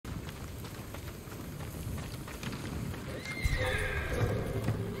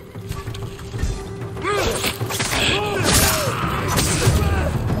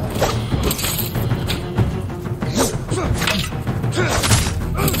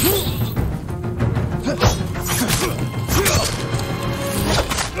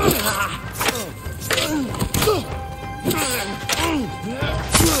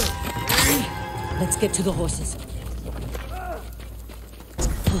to the horses.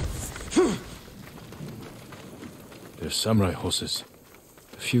 They're samurai horses.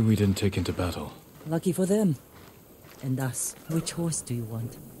 A few we didn't take into battle. Lucky for them. And us. Which horse do you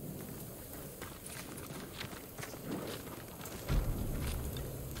want?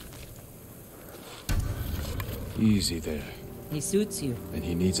 Easy there. He suits you. And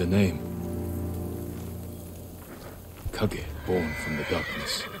he needs a name. Kage, born from the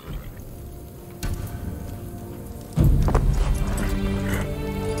darkness.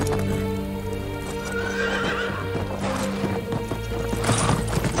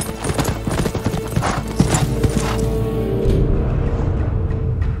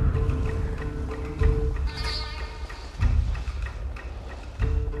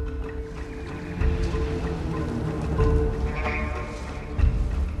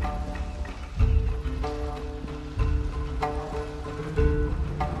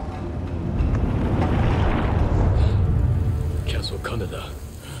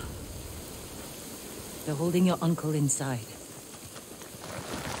 They're holding your uncle inside.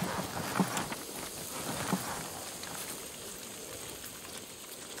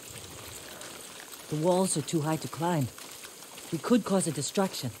 The walls are too high to climb. We could cause a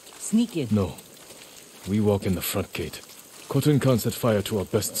distraction. Sneak in. No. We walk in the front gate. Khotun Khan set fire to our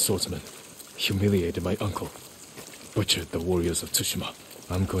best swordsman. Humiliated my uncle. Butchered the warriors of Tsushima.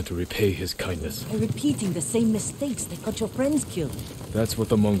 I'm going to repay his kindness. By repeating the same mistakes that got your friends killed. That's what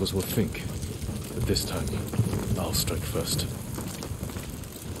the Mongols will think. But this time, I'll strike first.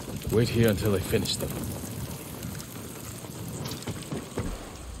 Wait here until I finish them.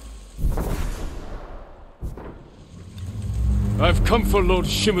 I've come for Lord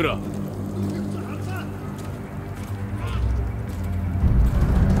Shimura.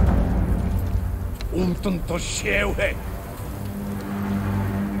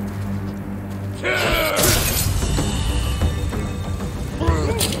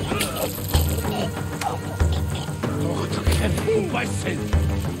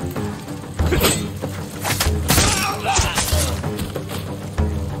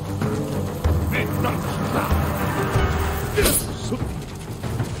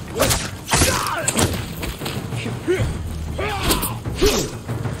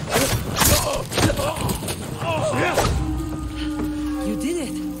 You did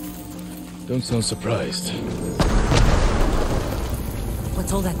it! Don't sound surprised.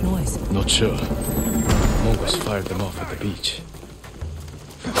 What's all that noise? Not sure. Mongols fired them off at the beach.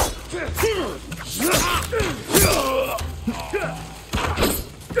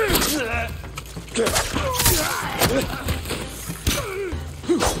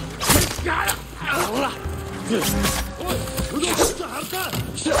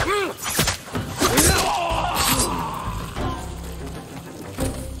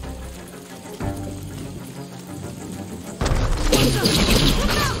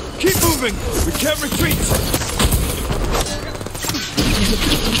 Keep moving! We can't retreat!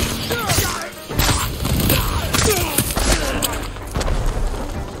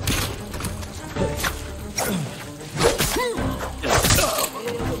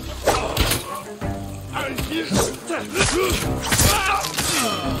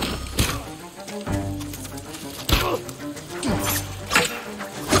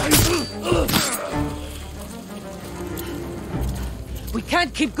 We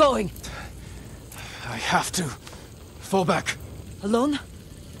can't keep going! I have to. Fall back. Alone?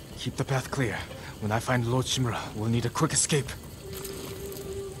 Keep the path clear. When I find Lord Shimura, we'll need a quick escape.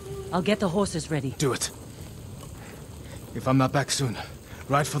 I'll get the horses ready. Do it. If I'm not back soon,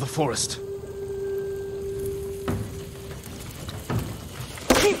 ride for the forest.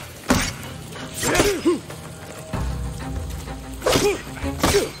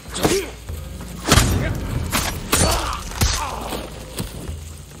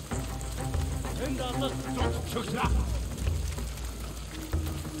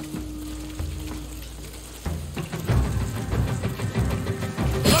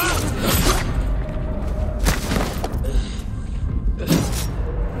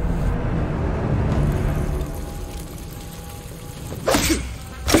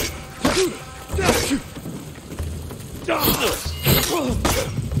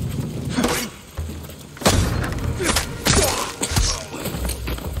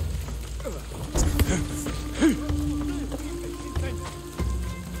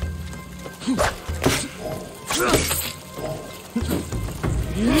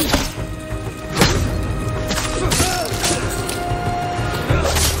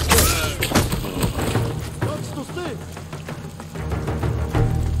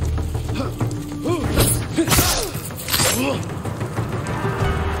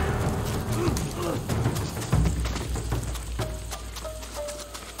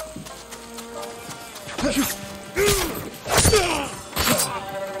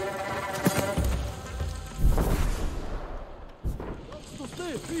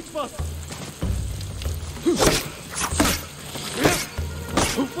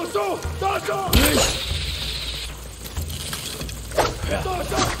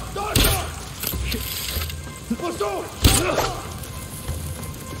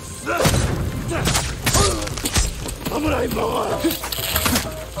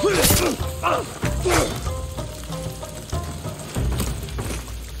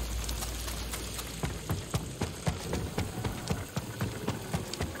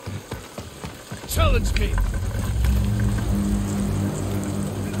 Challenge me!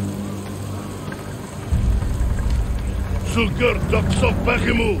 Sugar ducks of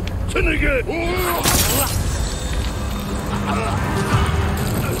Bakimu! Tinige!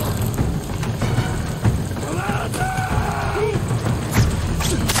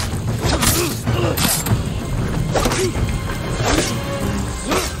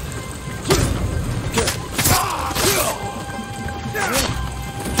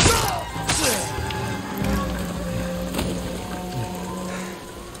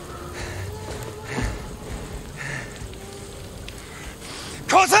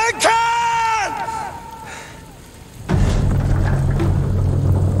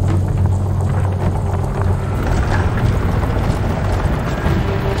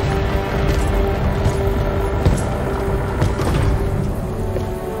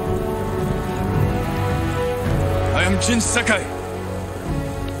 Jin Sakai,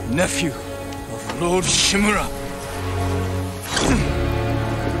 nephew of Lord Shimura.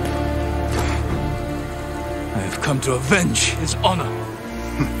 I have come to avenge his honor.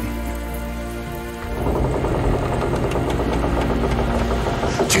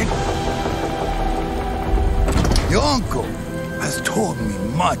 Jin, your uncle has told me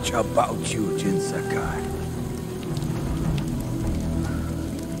much about you, Jin Sakai.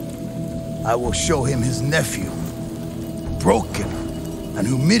 I will show him his nephew, broken and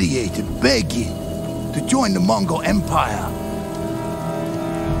humiliated, begging to join the Mongol Empire.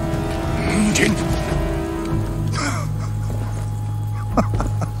 Jin.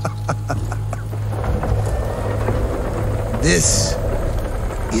 This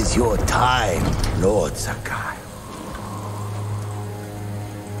is your time, Lord Sakai.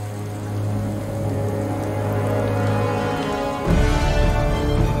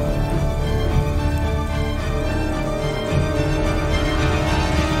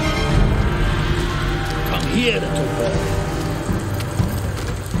 Here, little boy.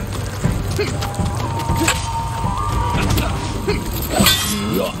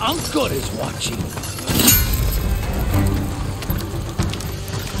 Your uncle is watching.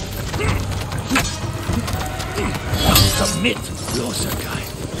 Submit, Lord Sakai.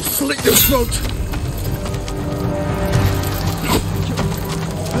 Slit your throat.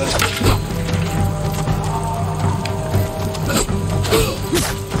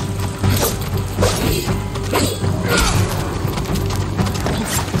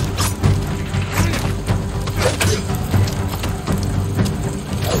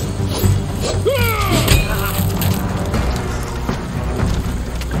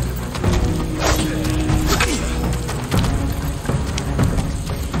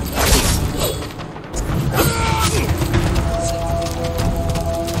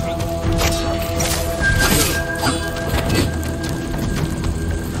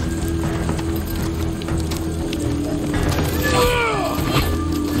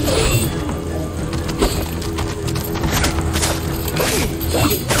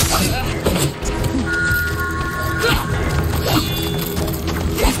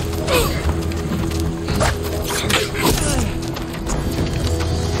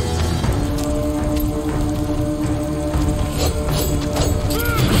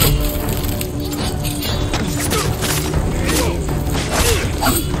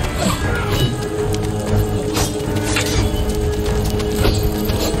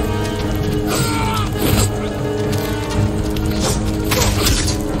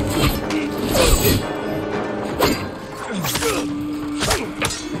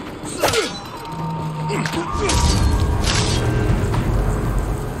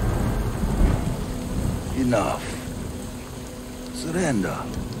 Enough. Surrender.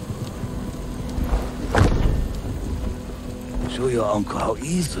 Show your uncle how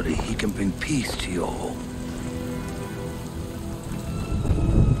easily he can bring peace to your home.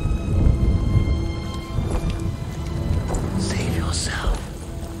 Save yourself.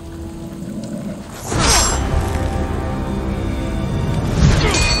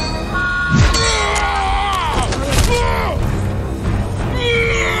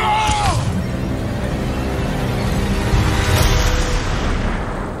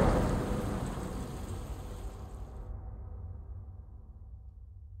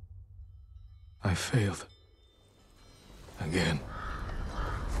 failed. Again.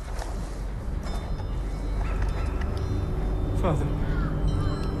 Father.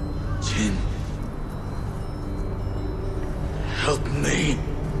 Jin. Help me.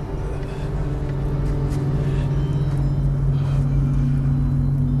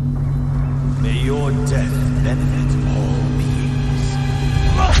 May your death benefit all beings.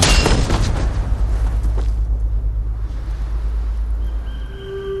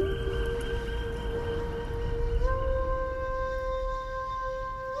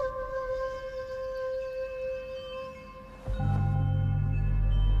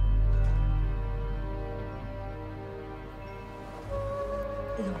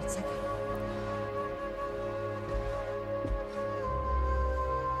 Lord Sakai.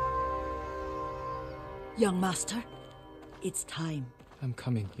 Young master, it's time. I'm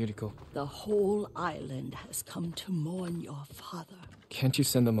coming, Yuriko. The whole island has come to mourn your father. Can't you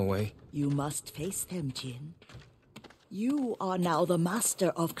send them away? You must face them, Jin. You are now the master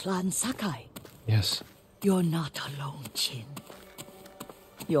of Clan Sakai. Yes. You're not alone, Jin.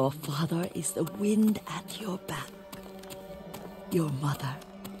 Your father is the wind at your back. Your mother,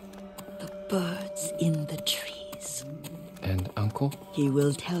 the birds in the trees. And Uncle? He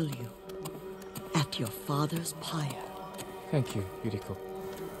will tell you at your father's pyre. Thank you, Yuriko.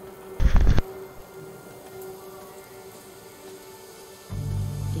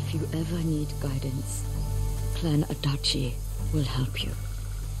 If you ever need guidance, Clan Adachi will help you.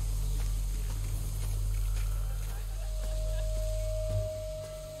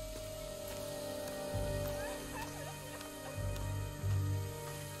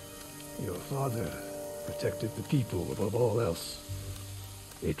 Your father protected the people above all else.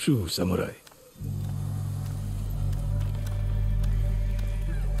 A true samurai.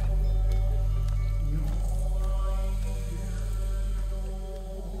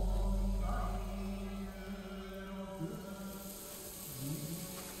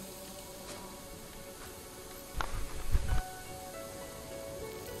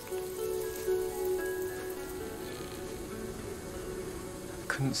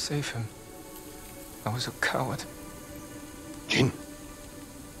 Couldn't save him. I was a coward. Jin,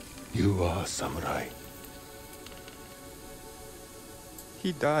 you are a samurai.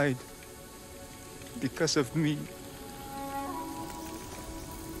 He died because of me.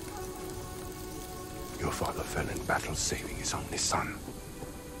 Your father fell in battle saving his only son.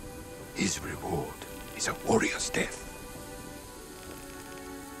 His reward is a warrior's death.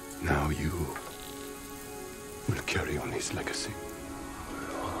 Now you will carry on his legacy.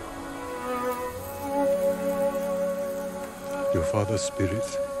 Your father's spirit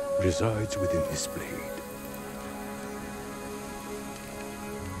resides within his blade.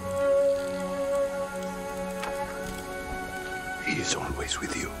 He is always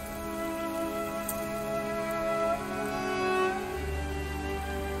with you.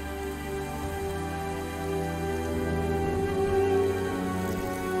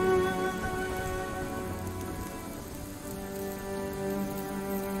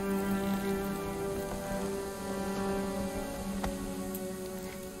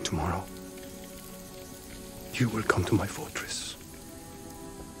 Tomorrow, you will come to my fortress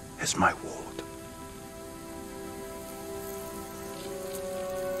as my ward.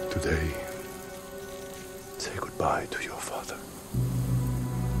 Today, say goodbye to your father.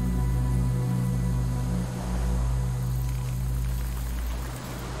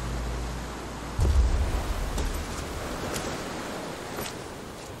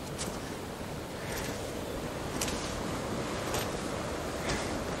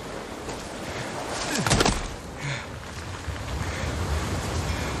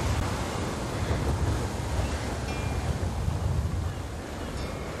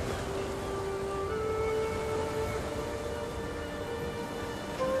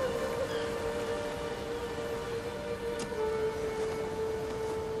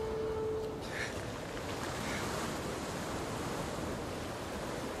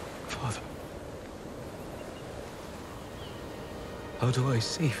 Father. How do I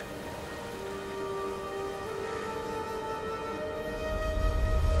save him?